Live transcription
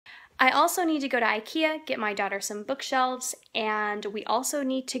I also need to go to Ikea, get my daughter some bookshelves, and we also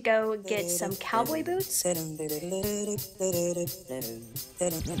need to go get some cowboy boots.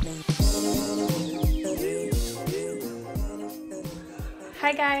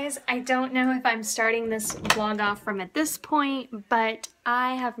 Hi guys, I don't know if I'm starting this vlog off from at this point, but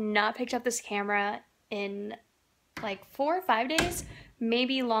I have not picked up this camera in like 4 or 5 days,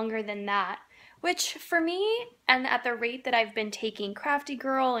 maybe longer than that. Which for me, and at the rate that I've been taking Crafty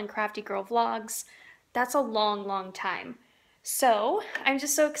Girl and Crafty Girl vlogs, that's a long time. So I'm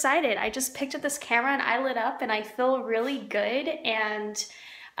just so excited. I just picked up this camera and I lit up and I feel really good. And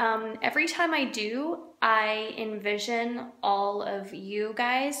every time I do, I envision all of you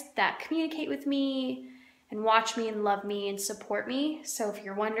guys that communicate with me and watch me and love me and support me. So if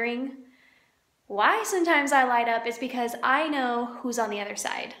you're wondering why sometimes I light up, it's because I know who's on the other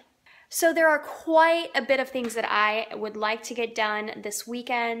side. So there are quite a bit of things that I would like to get done this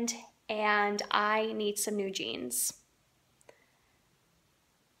weekend, and I need some new jeans.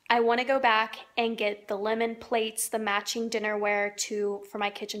 I want to go back and get the lemon plates, the matching dinnerware for my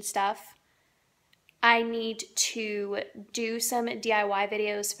kitchen stuff. I need to do some DIY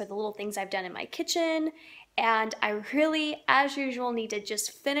videos for the little things I've done in my kitchen, and I really, as usual, need to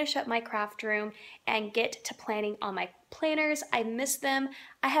just finish up my craft room and get to planning on my planners. I miss them.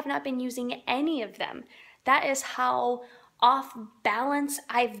 I have not been using any of them. That is how off balance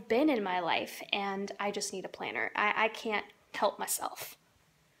I've been in my life, and I just need a planner. I can't help myself.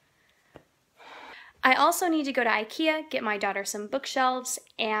 I also need to go to Ikea, get my daughter some bookshelves,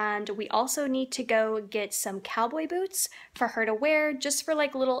 and we also need to go get some cowboy boots for her to wear just for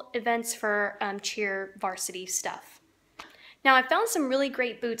like little events for cheer varsity stuff. Now I found some really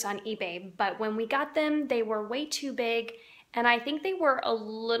great boots on eBay, but when we got them, they were way too big and I think they were a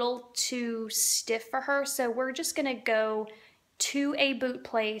little too stiff for her, so we're just gonna go to a boot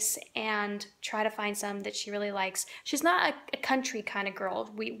place and try to find some that she really likes. She's not a country kind of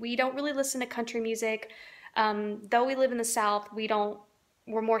girl. We don't really listen to country music. Though we live in the South,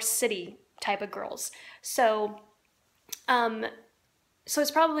 we're more city type of girls. So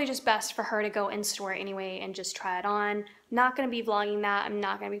it's probably just best for her to go in store anyway and just try it on. Not going to be vlogging that. I'm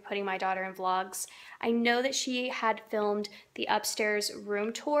not going to be putting my daughter in vlogs. I know that she had filmed the upstairs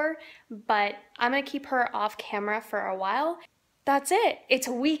room tour, but I'm going to keep her off camera for a while. That's it. It's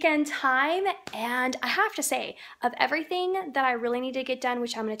weekend time, and I have to say, of everything that I really need to get done,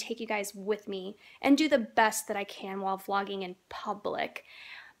 which I'm going to take you guys with me and do the best that I can while vlogging in public.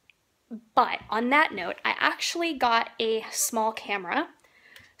 But on that note, I actually got a small camera.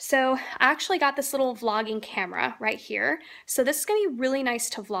 So I actually got this little vlogging camera right here. So this is going to be really nice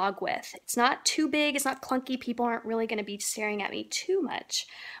to vlog with. It's not too big, it's not clunky, people aren't really going to be staring at me too much.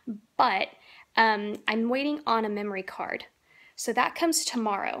 But I'm waiting on a memory card. So that comes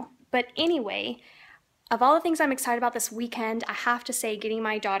tomorrow. But anyway, of all the things I'm excited about this weekend, I have to say getting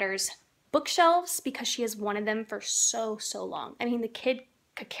my daughter's bookshelves, because she has wanted them for so long. I mean, the kid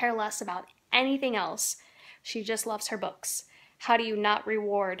could care less about anything else. She just loves her books. How do you not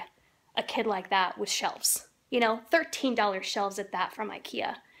reward a kid like that with shelves? You know, $13 shelves at that from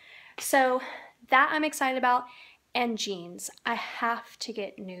Ikea. So that I'm excited about. And jeans. I have to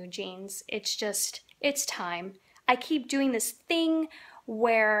get new jeans. It's time. I keep doing this thing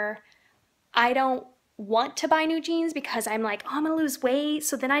where I don't want to buy new jeans because I'm like, oh, I'm gonna lose weight,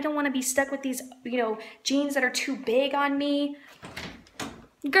 so then I don't want to be stuck with these, you know, jeans that are too big on me.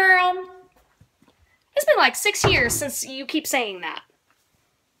 Girl, it's been like 6 years since you keep saying that.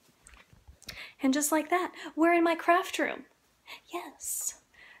 And just like that, we're in my craft room. Yes.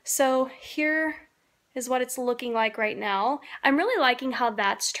 So here is what it's looking like right now. I'm really liking how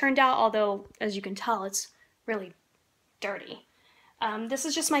that's turned out, although as you can tell, it's really dirty. This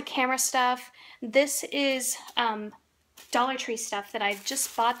is just my camera stuff. This is Dollar Tree stuff that I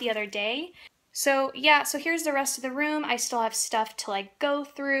just bought the other day. So yeah, so here's the rest of the room. I still have stuff to like go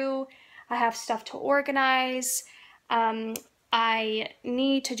through. I have stuff to organize. I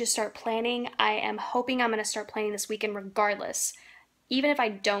need to just start planning. I am hoping I'm going to start planning this weekend regardless. Even if I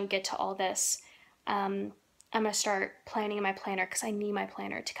don't get to all this, I'm going to start planning in my planner because I need my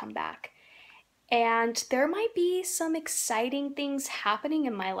planner to come back. And there might be some exciting things happening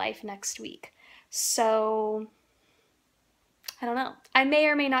in my life next week. So, I don't know. I may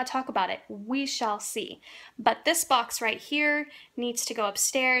or may not talk about it. We shall see. But this box right here needs to go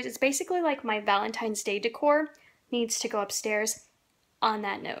upstairs. It's basically like my Valentine's Day decor needs to go upstairs. On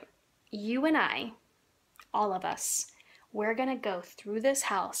that note, you and I, all of us, we're gonna go through this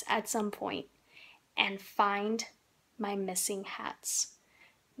house at some point and find my missing hats.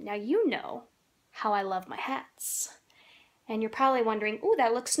 Now you know how I love my hats. And you're probably wondering, ooh,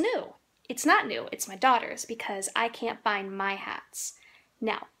 that looks new. It's not new, it's my daughter's, because I can't find my hats.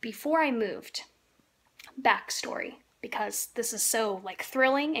 Now, before I moved, backstory, because this is so like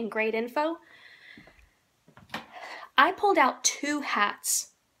thrilling and great info, I pulled out 2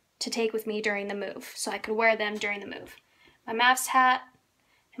 hats to take with me during the move, so I could wear them during the move. My Mavs hat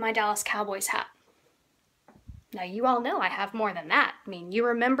and my Dallas Cowboys hat. Now, you all know I have more than that. I mean, you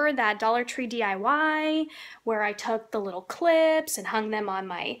remember that Dollar Tree DIY where I took the little clips and hung them on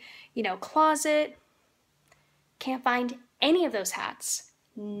my, closet? Can't find any of those hats.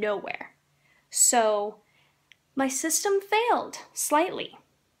 Nowhere. So my system failed slightly.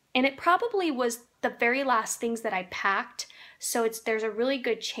 And it probably was the very last things that I packed. So there's a really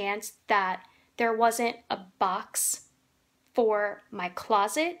good chance that there wasn't a box for my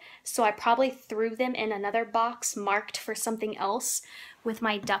closet, so I probably threw them in another box marked for something else with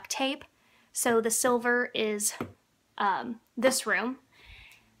my duct tape. So the silver is this room.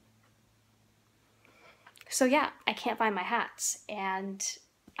 So yeah, I can't find my hats, and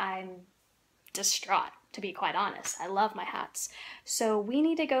I'm distraught, to be quite honest. I love my hats. So we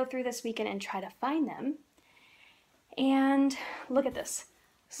need to go through this weekend and try to find them. And look at this.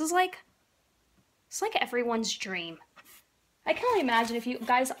 It's like everyone's dream. I can only imagine if you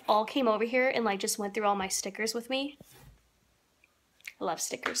guys all came over here and like just went through all my stickers with me. I love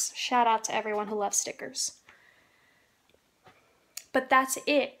stickers. Shout out to everyone who loves stickers. But that's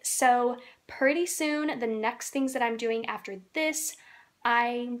it. So pretty soon, the next things that I'm doing after this,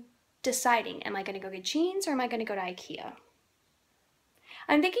 I'm deciding, am I going to go get jeans or am I going to go to Ikea?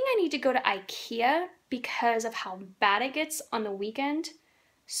 I'm thinking I need to go to Ikea because of how bad it gets on the weekend.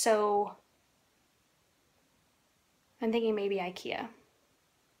 So I'm thinking maybe Ikea.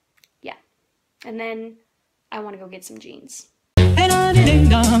 Yeah. And then I want to go get some jeans.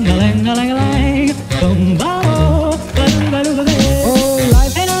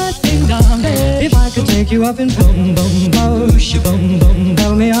 If I could take you up in boom boom bosh, boom boom,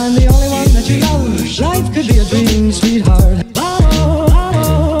 tell me I'm the only one that you love. Life could be a dream, sweetheart.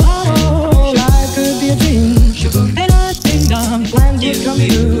 Life could be a dream. Plans would come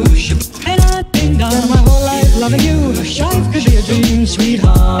true. Spend my whole life loving you. Life could be a dream,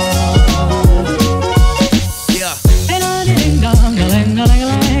 sweetheart. Yeah.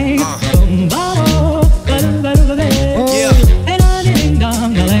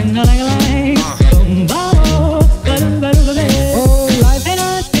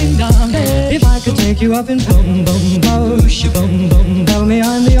 Take you up in boom boom bosh, boom boom. Tell me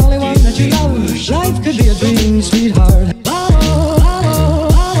I'm the only one that you love. Life could be a dream, sweetheart.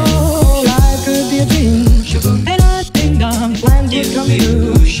 Life could be a dream. Plans would come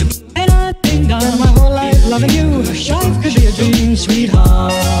true. Spend my whole life loving you. Life could be a dream,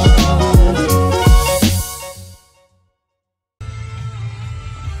 sweetheart.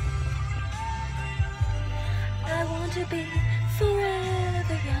 I want to be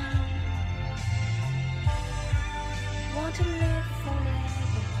forever young. Want to live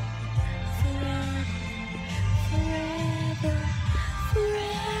forever, forever, forever,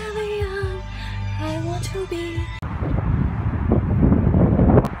 forever young. I want to be.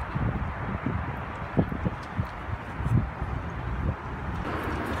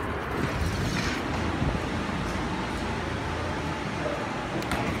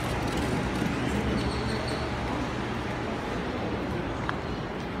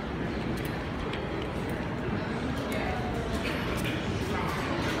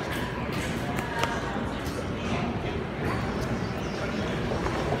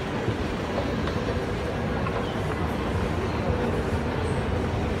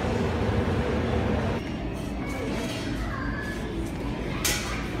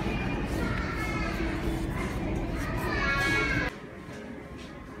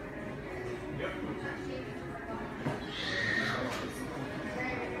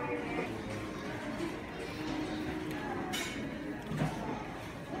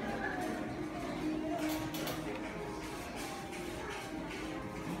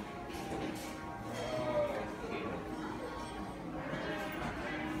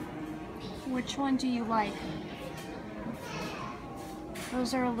 Which one do you like?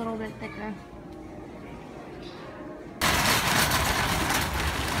 Those are a little bit thicker.